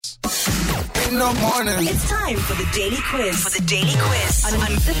in the morning. It's time for the Daily Quiz. On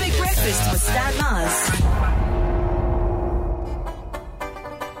Pacific Breakfast with Stan Mars.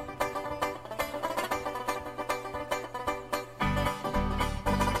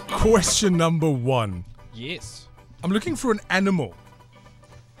 Question number 1. Yes. I'm looking for an animal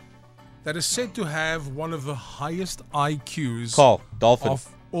that is said to have one of the highest IQs Carl, dolphin.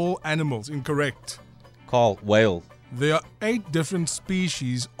 of all animals. Incorrect. Carl, whale. There are 8 different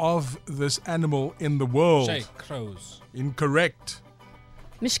species of this animal in the world. Shay, crows. Incorrect.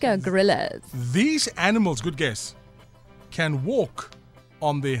 Mishka, gorillas. These animals, good guess, can walk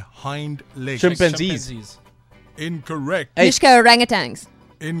on their hind legs. Chimpanzees. Incorrect. Hey. Mishka, orangutans.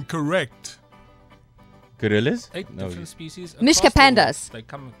 Incorrect. Gorillas? 8 No. different species. Mishka across the world.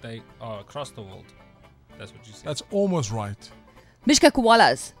 pandas. They are across the world. That's what you said. That's almost right. Mishka,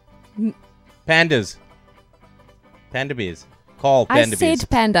 koalas. Pandas. Panda bears. Carl, I panda said bears.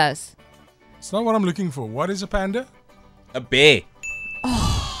 pandas. It's not what I'm looking for. What is a panda? A bear.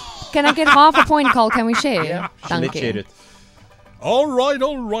 Can I get half a point, Cole? Can we share? Let's Thank share you. it. All right.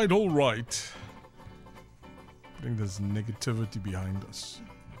 Putting this negativity behind us.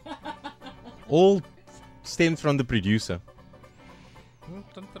 All stems from the producer.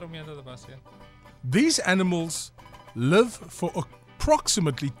 Don't throw me under the bus here. These animals live for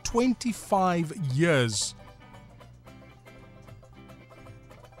approximately 25 years.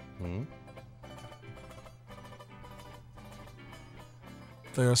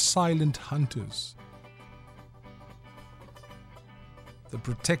 They are silent hunters. They're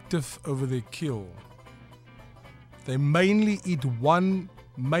protective over their kill. They mainly eat one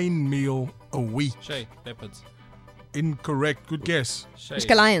main meal a week. Shay, leopards. Incorrect. Good guess. Shay.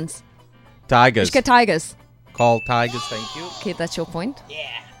 Mishka, lions. Tigers. Mishka, tigers. Carl, tigers, thank you. Okay, that's your point.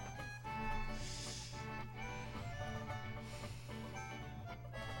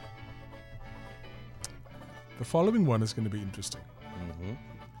 The following one is going to be interesting.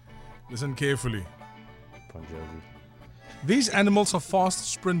 Listen carefully. Bon Jovi. These animals are fast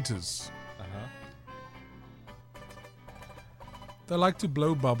sprinters. They like to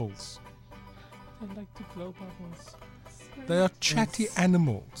blow bubbles. They like to blow bubbles. They are chatty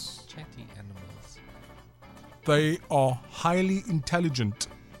animals. Chatty animals. They are highly intelligent,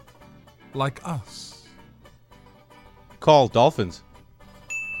 like us. Carl, dolphins.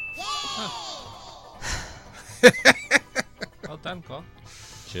 Well done, Carl.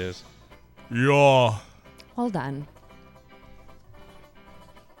 Cheers. Yeah. Well done.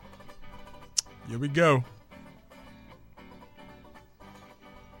 Here we go.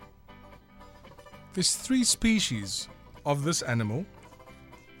 There's 3 species of this animal.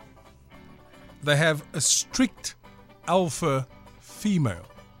 They have a strict alpha female.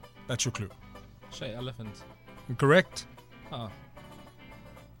 That's your clue. Shay, elephant. Correct? Oh.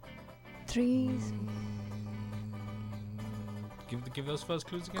 Trees. Give those first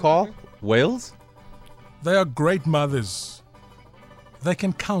clues again. Carl, quick. whales. They are great mothers. They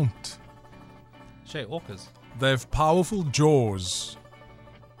can count. Shay, orcas. They have powerful jaws.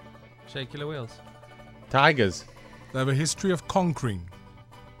 Shay, killer whales. Tigers. They have a history of conquering.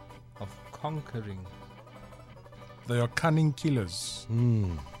 Of conquering. They are cunning killers.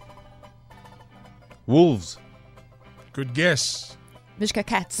 Wolves. Good guess. Mishka,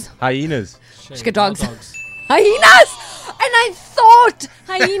 cats. Hyenas. Shay, Let's get dogs. wild dogs. Hyenas! And I thought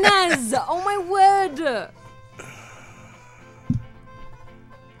hyenas. Oh my word.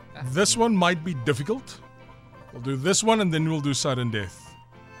 This one might be difficult. We'll do this one and then we'll do sudden death.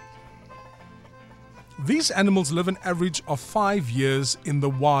 These animals live an average of 5 years in the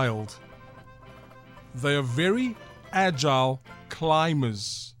wild. They are very agile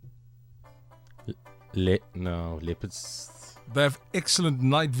climbers. Leopards. They have excellent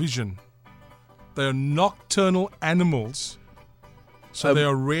night vision. They are nocturnal animals, so they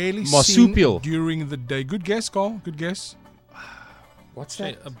are rarely marsupial. seen during the day. Good guess, Carl. Good guess. What's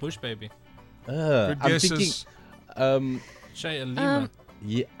Shay, a bush baby. Good I'm guesses. thinking. Shay, a lemur.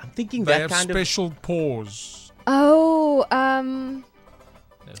 Yeah, I'm thinking They that have kind of special paws. Oh,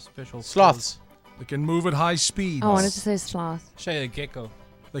 They have special sloths. They can move at high speeds. I wanted to say sloth. Shay, a gecko.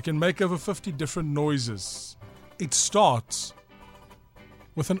 They can make over 50 different noises. It starts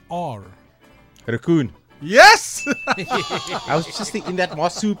with an R. Raccoon. Yes! I was just thinking that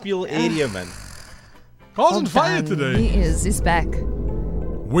marsupial area, man. Carl's on fire today. He is. He's back.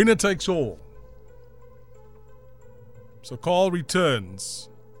 Winner takes all. So Carl returns.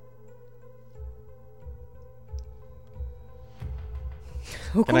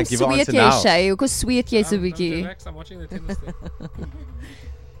 Can I Hoekom give an sweet answer jy, now? Shay? Hoekom sweet jy so bietjie? Relax, I'm watching the tennis thing.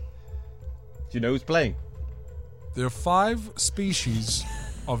 Do you know who's playing? There are 5 species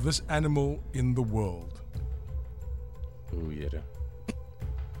of this animal in the world? Ooh, yeah.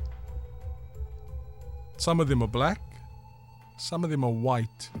 Some of them are black, some of them are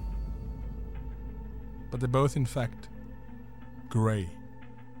white, but they're both, in fact, grey.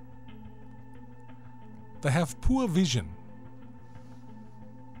 They have poor vision.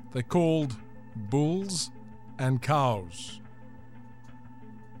 They're called bulls and cows.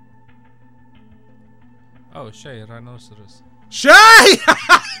 Oh, Shay, rhinoceros. Shay!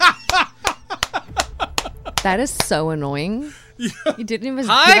 That is so annoying. You didn't even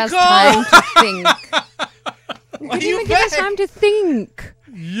Hi, give us time to think. You didn't even give us time to think.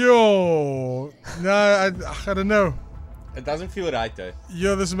 Yo, no, I don't know. It doesn't feel right though.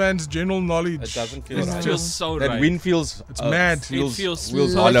 Yo, this man's general knowledge. It doesn't feel is right. It just feels so That right. wind feels. It's mad. It Feels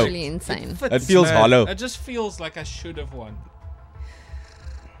feels hollow. Literally insane. It feels mad. hollow. It just feels like I should have won.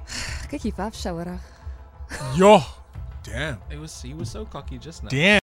 Kyk hier, 5 sjouerig. Yo, damn, He was so cocky just now. damn.